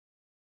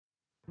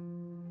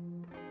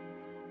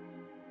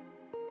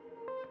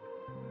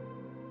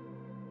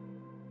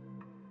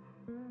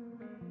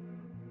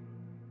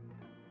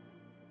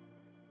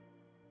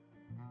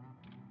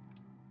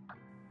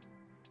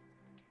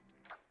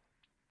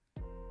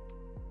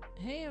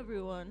Hey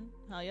everyone,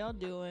 how y'all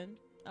doing?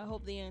 I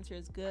hope the answer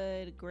is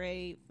good,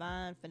 great,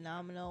 fine,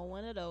 phenomenal,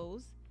 one of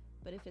those.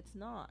 But if it's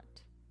not,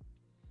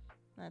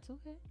 that's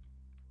okay.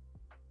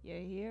 You're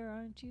here,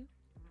 aren't you?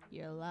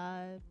 You're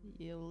alive,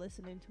 you're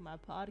listening to my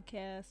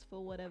podcast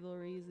for whatever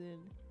reason.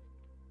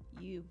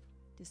 You've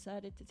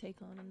decided to take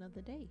on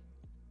another day.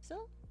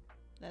 So,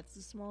 that's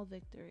a small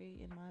victory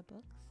in my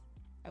books.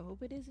 I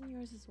hope it is in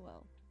yours as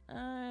well.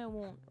 I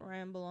won't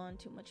ramble on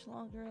too much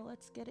longer.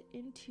 Let's get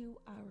into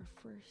our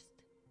first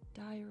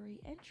diary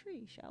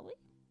entry, shall we?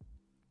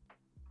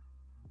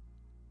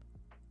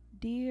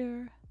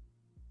 Dear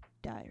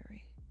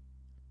Diary,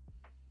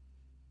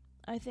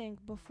 I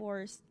think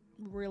before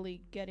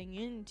really getting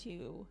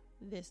into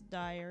this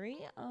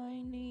diary,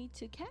 I need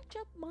to catch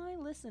up my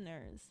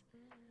listeners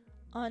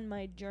on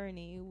my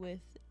journey with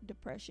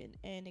depression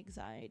and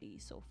anxiety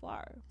so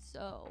far.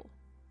 So,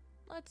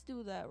 let's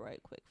do that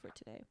right quick for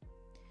today.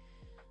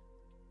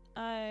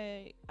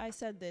 I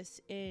said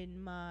this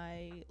in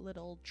my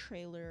little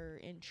trailer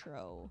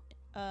intro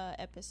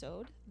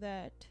episode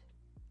that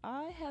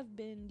I have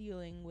been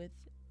dealing with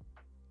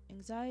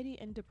anxiety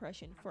and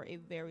depression for a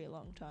very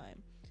long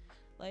time.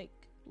 Like,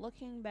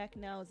 looking back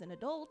now as an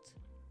adult,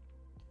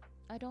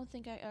 I don't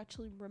think I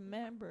actually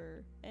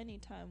remember any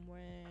time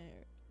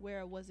where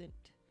I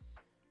wasn't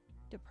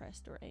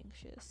depressed or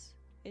anxious.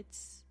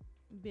 It's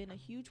been a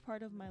huge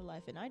part of my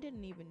life, and I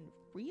didn't even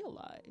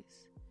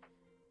realize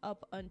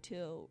up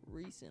until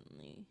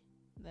recently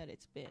that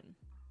it's been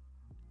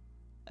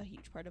a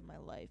huge part of my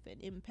life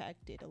and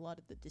impacted a lot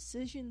of the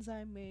decisions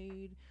I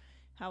made,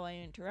 how I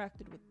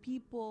interacted with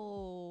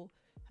people,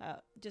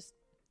 just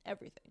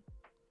everything.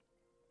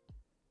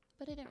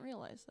 But I didn't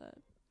realize that.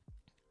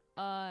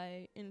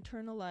 I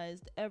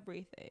internalized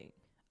everything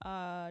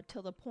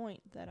to the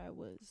point that I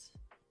was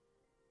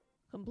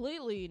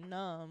completely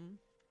numb.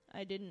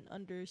 I didn't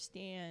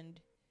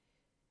understand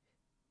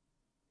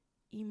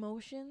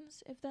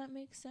emotions, if that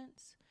makes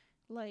sense.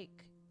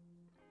 Like,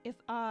 if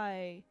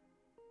I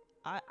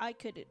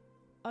could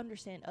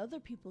understand other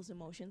people's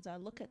emotions, I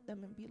look at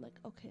them and be like,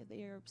 okay,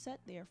 they are upset,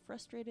 they are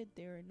frustrated,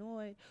 they're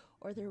annoyed,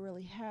 or they're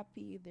really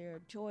happy,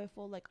 they're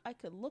joyful. Like, I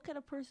could look at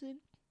a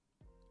person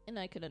and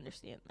I could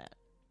understand that.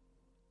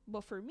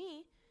 But for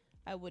me,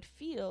 I would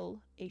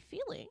feel a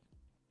feeling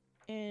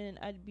and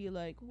I'd be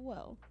like,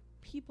 well,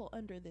 people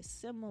under this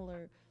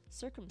similar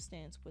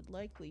circumstance would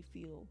likely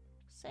feel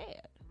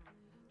sad.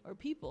 Or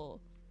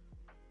people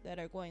that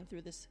are going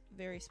through this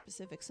very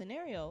specific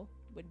scenario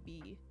would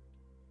be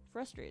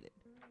frustrated.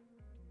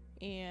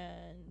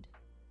 And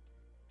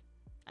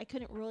I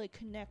couldn't really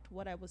connect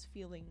what I was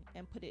feeling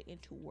and put it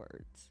into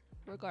words.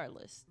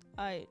 Regardless,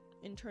 I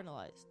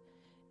internalized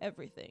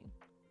everything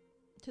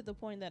to the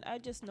point that I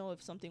just know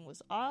if something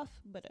was off,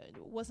 but it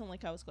wasn't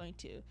like I was going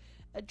to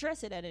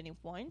address it at any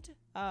point.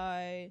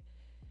 I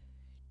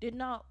did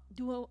not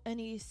do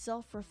any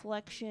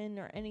self-reflection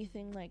or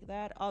anything like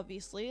that.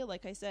 Obviously,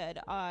 like I said,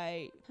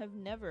 I have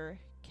never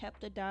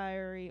kept a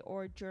diary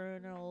or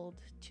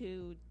journaled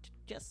to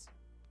just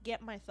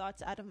get my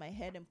thoughts out of my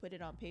head and put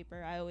it on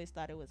paper. I always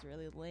thought it was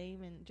really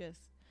lame and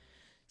just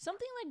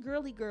something like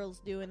girly girls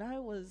do, and I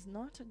was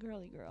not a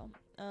girly girl.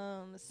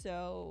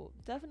 So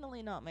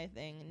definitely not my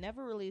thing.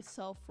 Never really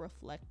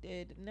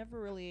self-reflected. Never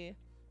really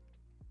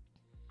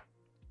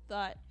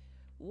thought,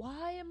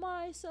 why am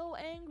I so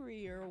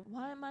angry, or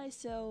why am I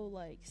so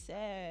like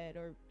sad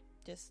or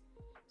just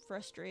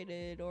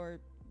frustrated or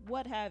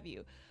what have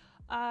you.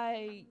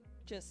 I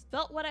just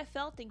felt what I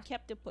felt and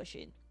kept it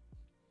pushing.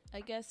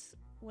 I guess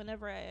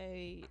whenever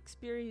I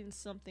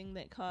experienced something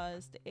that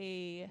caused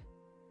a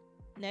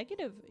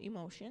negative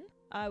emotion,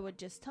 I would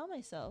just tell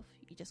myself,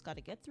 you just got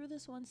to get through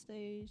this one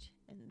stage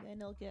and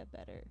then it'll get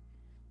better.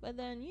 But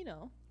then, you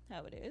know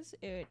how it is.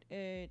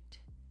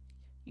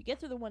 You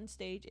get through the one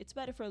stage, it's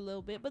better for a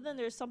little bit, but then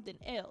there's something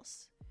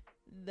else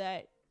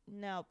that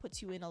now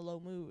puts you in a low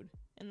mood.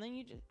 And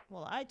then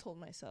I told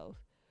myself,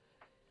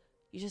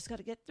 you just got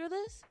to get through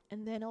this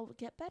and then it'll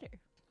get better.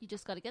 You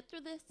just got to get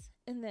through this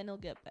and then it'll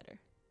get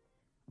better.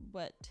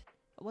 But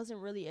I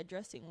wasn't really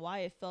addressing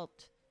why I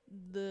felt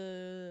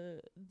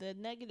the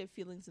negative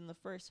feelings in the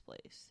first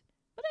place.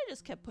 But I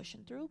just kept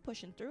pushing through,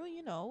 because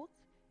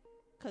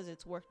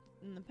it's worked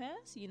in the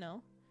past,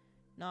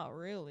 Not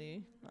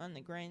really on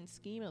the grand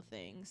scheme of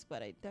things,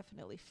 but I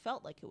definitely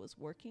felt like it was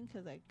working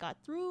because I got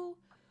through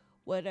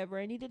whatever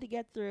I needed to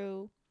get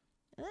through.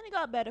 And then it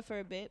got better for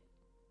a bit.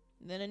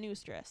 Then a new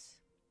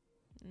stress.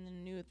 And then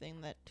a new thing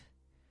that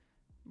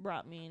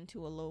brought me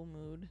into a low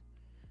mood.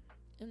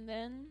 And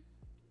then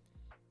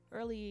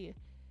early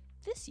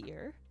this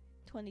year,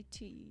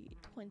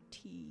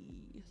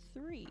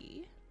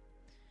 2023,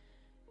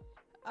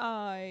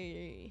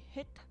 I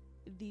hit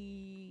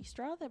the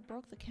straw that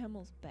broke the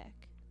camel's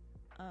back.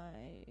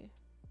 I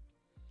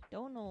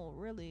don't know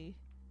really.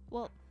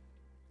 Well,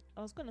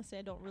 I was going to say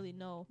I don't really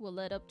know what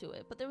led up to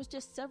it, but there was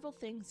just several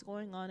things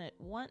going on at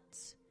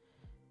once.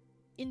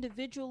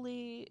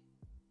 Individually,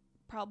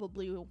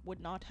 probably would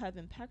not have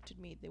impacted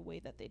me the way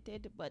that they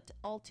did, but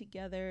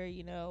altogether,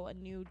 a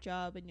new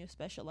job, a new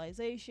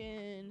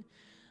specialization,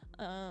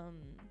 Um,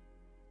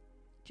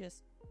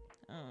 just,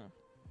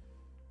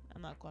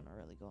 I'm not going to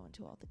really go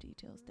into all the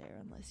details there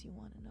unless you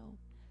want to know.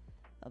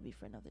 That'll be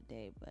for another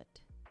day, but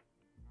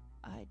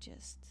I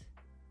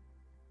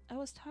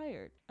was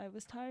tired. I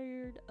was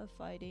tired of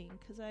fighting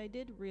because I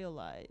did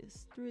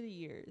realize through the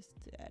years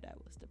that I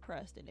was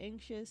depressed and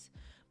anxious,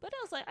 but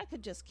I was like, I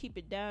could just keep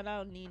it down. I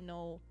don't need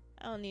no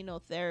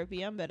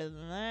therapy. I'm better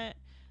than that.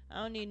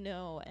 I don't need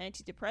no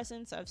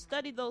antidepressants. I've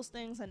studied those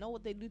things. I know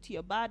what they do to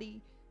your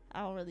body.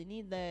 I don't really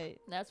need that.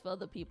 That's for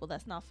other people.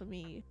 That's not for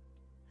me.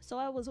 So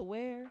I was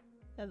aware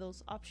that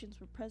those options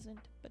were present,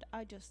 but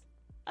I don't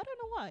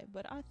know why,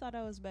 but I thought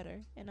I was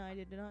better and I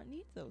did not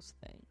need those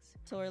things.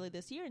 So early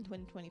this year in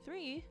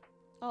 2023,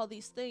 all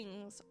these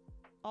things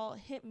all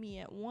hit me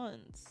at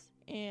once.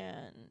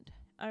 And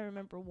I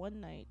remember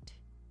one night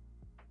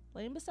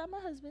laying beside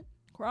my husband,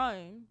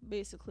 crying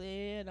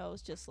basically, and I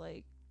was just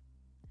like,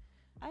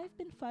 I've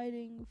been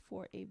fighting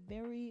for a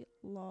very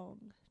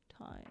long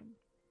time.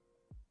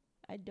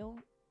 I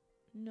don't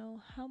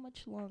know how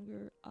much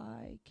longer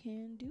I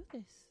can do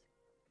this.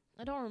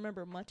 I don't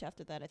remember much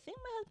after that. I think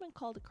my husband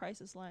called a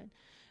crisis line.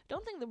 I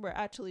don't think they were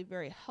actually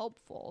very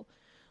helpful.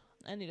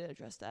 I need to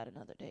address that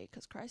another day,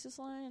 because crisis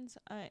lines,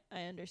 I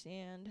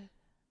understand,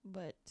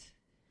 but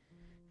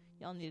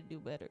y'all need to do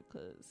better,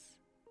 because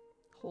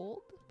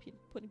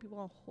putting people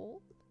on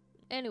hold.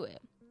 Anyway,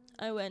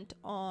 I went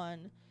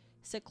on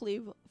sick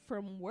leave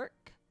from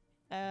work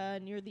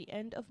near the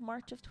end of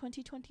March of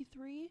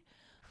 2023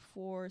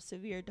 for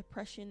severe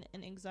depression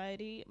and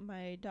anxiety.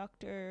 My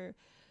doctor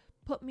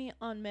put me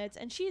on meds,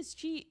 and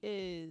she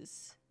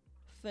is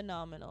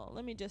phenomenal.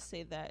 Let me just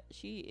say that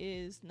she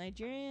is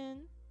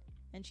Nigerian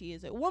and she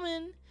is a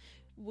woman,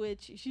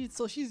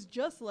 she's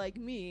just like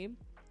me,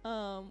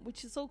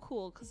 which is so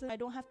cool because I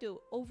don't have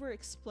to over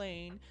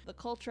explain the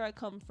culture I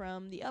come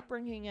from, the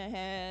upbringing I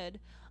had.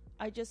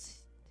 I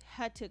just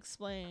had to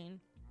explain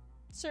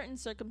certain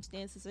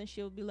circumstances, and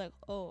she'll be like,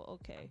 oh,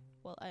 okay,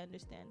 well, I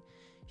understand.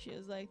 She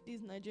was like,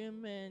 these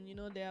Nigerian men,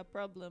 they have a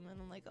problem,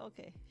 and I'm like,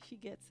 okay, she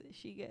gets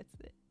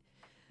it.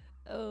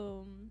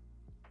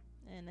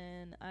 And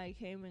then I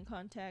came in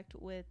contact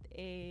with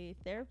a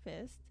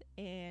therapist,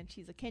 and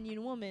she's a Kenyan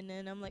woman,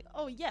 and I'm like,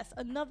 oh yes,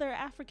 another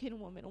African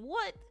woman.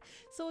 What?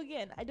 So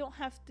again, I don't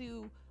have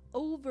to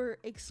over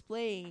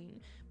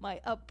explain my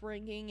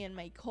upbringing and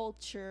my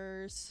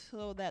culture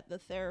so that the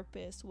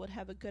therapist would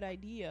have a good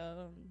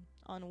idea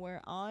on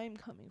where I'm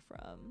coming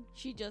from.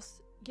 She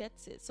just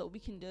gets it, so we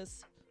can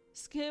just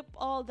skip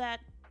all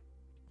that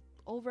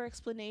over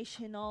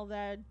explanation, all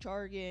that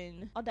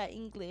jargon, all that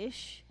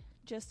English,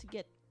 just to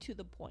get to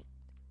the point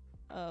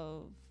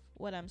of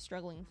what I'm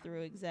struggling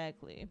through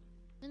exactly.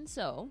 And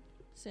so,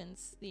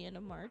 since the end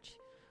of March,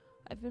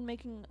 I've been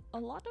making a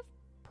lot of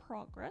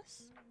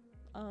progress.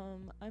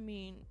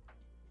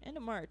 End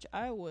of March,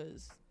 I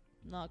was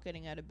not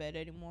getting out of bed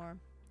anymore.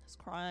 I was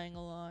crying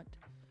a lot,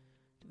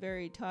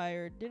 very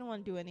tired, didn't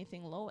want to do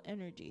anything, low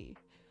energy.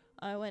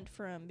 I went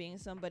from being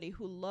somebody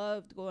who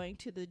loved going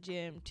to the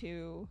gym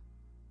to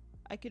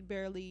I could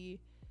barely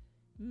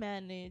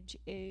manage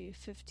a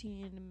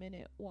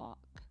 15-minute walk.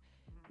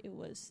 It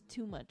was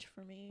too much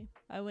for me.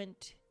 I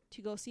went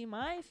to go see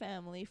my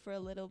family for a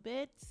little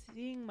bit,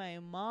 seeing my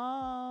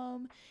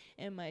mom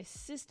and my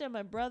sister,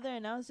 my brother,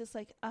 and I was just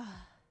like,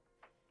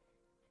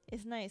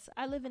 it's nice.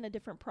 I live in a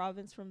different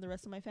province from the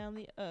rest of my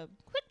family.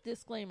 Quick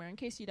disclaimer, in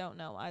case you don't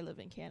know, I live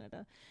in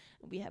Canada.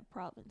 We have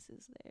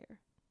provinces there.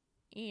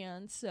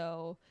 And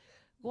so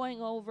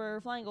flying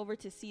over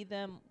to see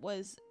them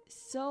was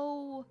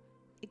so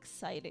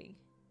exciting.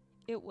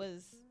 It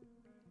was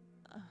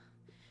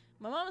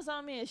my mom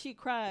saw me and she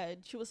cried.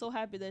 She was so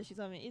happy that she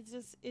saw me.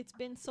 It's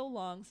been so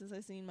long since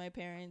I've seen my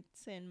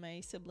parents and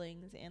my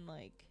siblings, and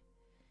like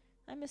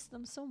I miss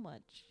them so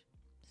much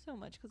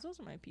because those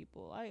are my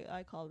people.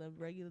 I call them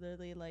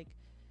regularly,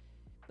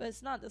 but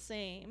it's not the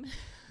same.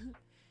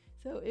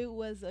 So it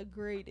was a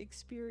great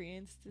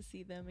experience to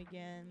see them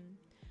again.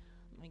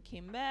 I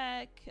came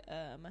back.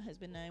 My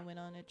husband and I went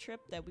on a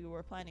trip that we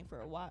were planning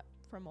for a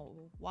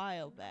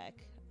while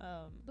back.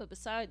 But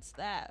besides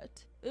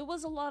that, it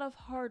was a lot of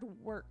hard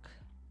work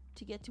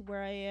to get to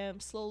where I am,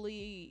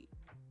 slowly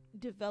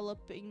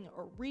developing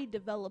or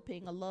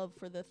redeveloping a love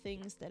for the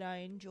things that I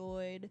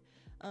enjoyed,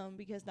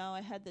 because now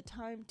I had the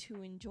time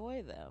to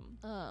enjoy them.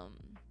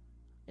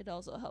 It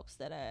also helps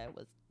that I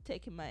was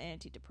taking my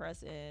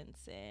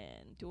antidepressants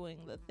and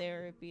doing the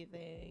therapy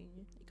thing.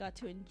 I got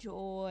to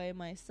enjoy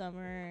my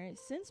summer.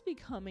 Since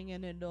becoming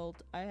an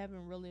adult, I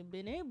haven't really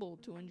been able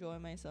to enjoy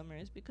my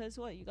summers because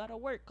you gotta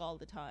work all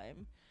the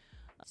time.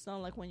 It's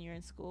not like when you're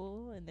in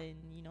school and then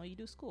you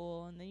do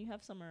school and then you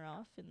have summer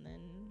off and then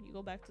you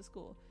go back to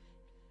school.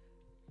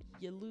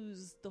 You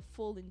lose the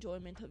full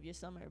enjoyment of your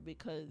summer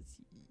because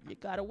you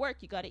gotta work,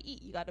 you gotta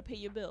eat, you gotta pay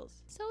your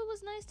bills. So it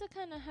was nice to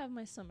kind of have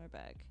my summer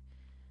back.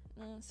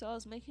 So I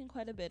was making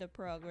quite a bit of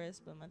progress,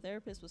 but my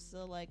therapist was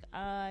still like,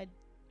 I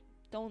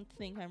don't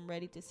think I'm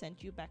ready to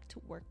send you back to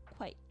work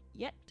quite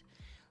yet.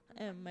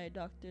 And my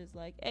doctor's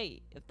like,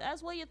 hey, if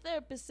that's what your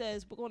therapist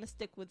says, we're going to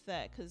stick with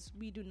that, because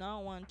we do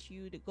not want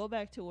you to go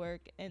back to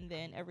work and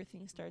then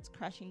everything starts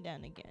crashing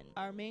down again.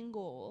 Our main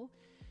goal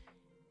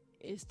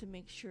is to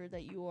make sure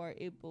that you are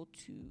able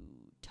to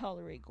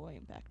tolerate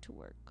going back to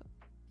work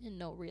and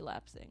no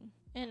relapsing.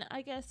 And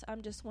I guess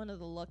I'm just one of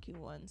the lucky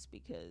ones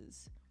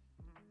because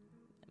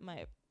of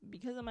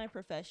my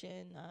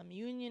profession, I'm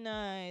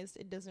unionized.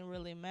 It doesn't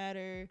really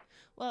matter.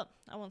 Well,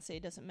 I won't say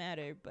it doesn't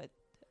matter, but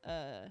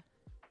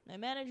my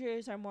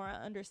managers are more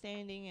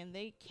understanding and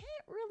they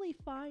can't really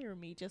fire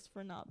me just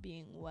for not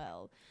being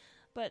well.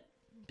 But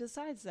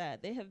besides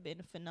that, they have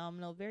been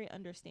phenomenal, very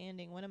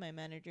understanding. One of my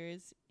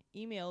managers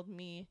emailed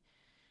me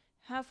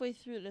halfway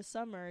through the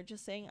summer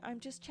just saying, I'm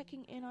just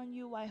checking in on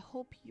you. I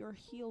hope you're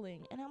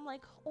healing. And I'm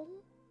like, oh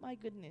my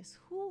goodness,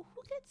 who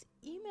gets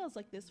emails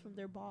like this from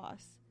their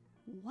boss?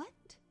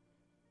 What?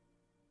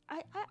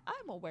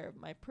 I'm aware of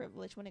my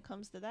privilege when it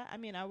comes to that. I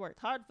mean, I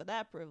worked hard for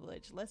that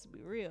privilege. Let's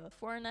be real.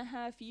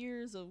 4.5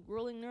 years of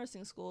grueling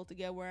nursing school to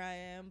get where I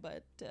am,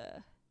 but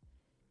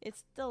it's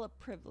still a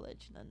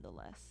privilege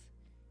nonetheless.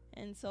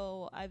 And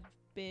so I've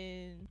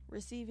been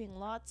receiving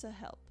lots of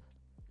help,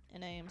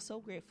 and I am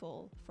so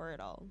grateful for it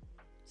all.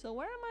 So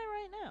where am I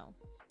right now?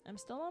 I'm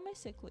still on my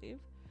sick leave.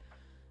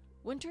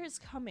 Winter is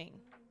coming,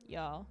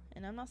 y'all.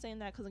 And I'm not saying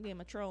that because of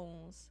Game of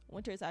Thrones.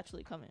 Winter is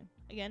actually coming.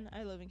 Again,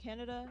 I live in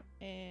Canada,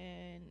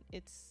 and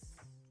it's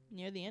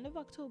near the end of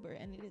October,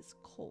 and it is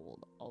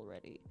cold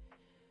already.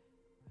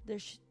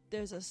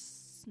 There's a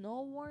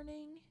snow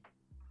warning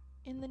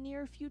in the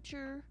near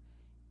future,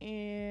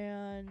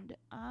 and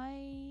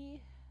I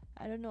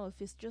don't know if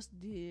it's just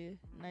the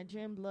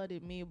Nigerian blood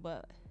in me,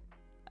 but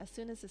as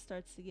soon as it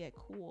starts to get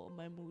cool,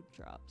 my mood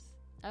drops.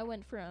 I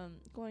went from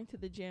going to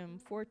the gym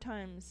 4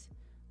 times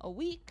a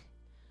week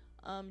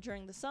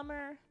during the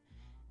summer,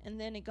 and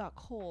then it got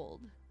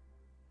cold,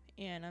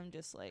 and I'm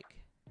just like,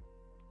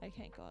 I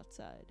can't go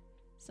outside.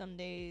 Some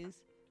days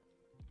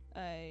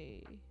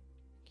I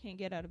can't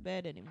get out of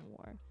bed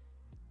anymore.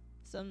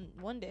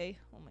 One day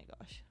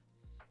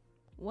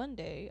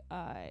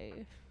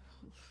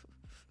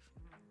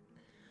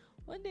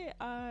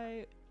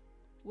I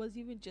was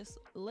even just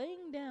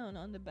laying down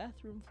on the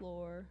bathroom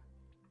floor,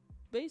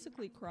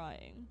 basically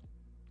crying.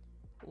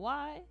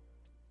 Why?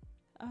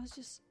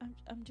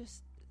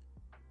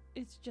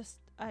 It's just,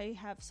 I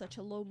have such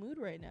a low mood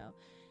right now.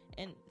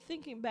 And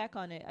thinking back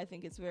on it, I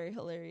think it's very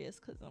hilarious,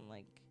 because I'm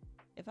like,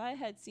 if I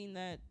had seen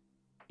that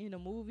in a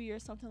movie or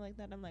something like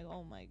that, I'm like,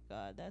 oh my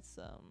god, that's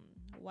some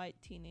white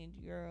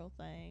teenage girl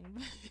thing.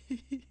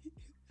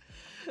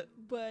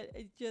 But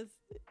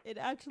it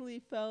actually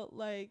felt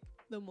like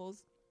the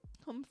most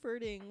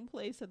comforting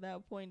place at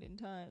that point in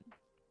time.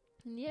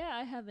 And yeah,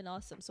 I have an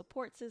awesome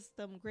support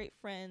system, great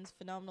friends,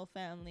 phenomenal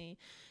family,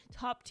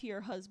 top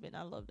tier husband.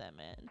 I love that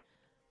man.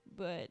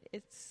 But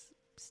it's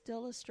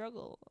still a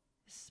struggle,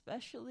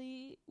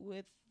 especially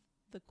with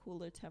the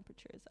cooler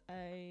temperatures.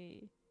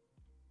 I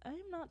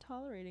am not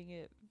tolerating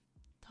it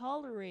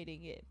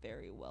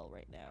very well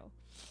right now.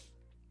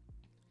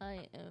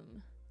 I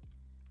am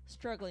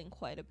struggling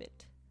quite a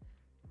bit.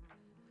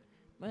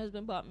 My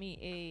husband bought me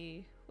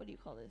a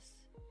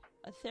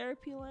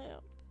therapy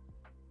lamp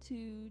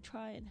to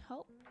try and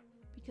help,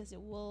 because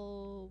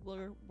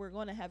we're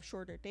going to have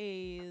shorter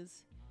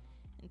days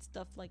and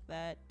stuff like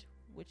that,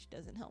 which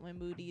doesn't help my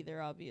mood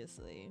either,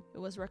 obviously. It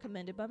was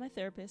recommended by my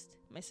therapist.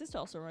 My sister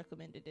also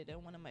recommended it,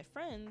 and one of my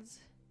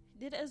friends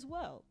did as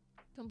well.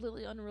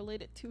 Completely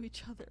unrelated to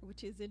each other,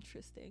 which is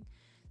interesting.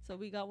 So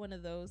we got one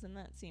of those, and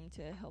that seemed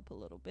to help a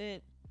little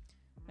bit.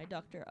 My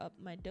doctor upped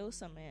my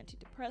dose on my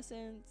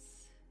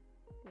antidepressants,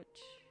 which,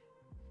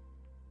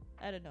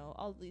 I don't know,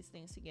 all these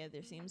things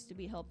together seems to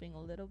be helping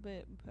a little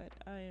bit, but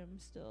I am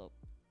still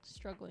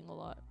struggling a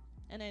lot.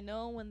 And I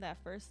know when that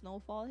first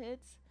snowfall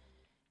hits,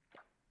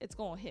 it's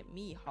gonna hit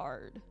me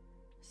hard.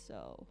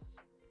 So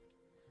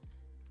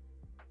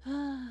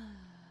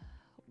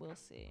we'll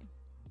see.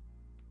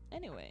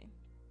 Anyway,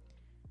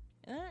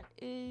 that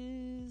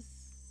is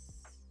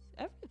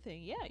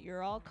everything. Yeah,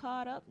 you're all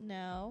caught up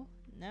now.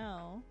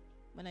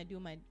 When I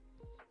do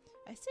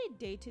I say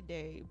day to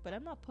day, but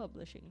I'm not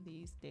publishing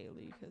these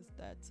daily because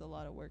that's a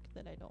lot of work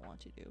that I don't want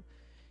to do,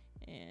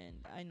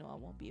 and I know I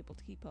won't be able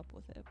to keep up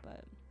with it.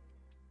 But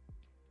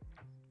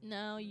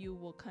now you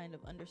will kind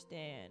of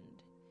understand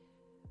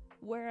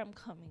where I'm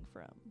coming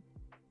from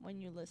when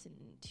you listen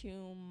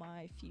to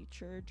my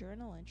future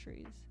journal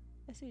entries.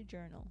 I say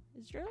journal.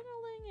 Is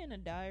journaling and a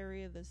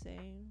diary the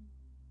same?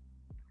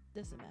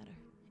 Doesn't matter.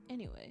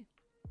 Anyway,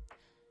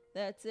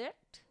 that's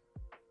it.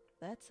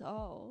 That's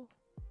all.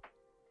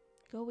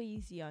 Go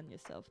easy on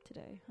yourself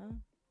today, huh?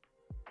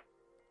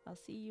 I'll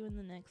see you in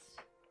the next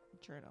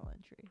journal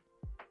entry.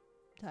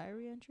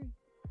 Diary entry?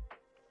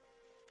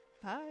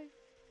 Bye.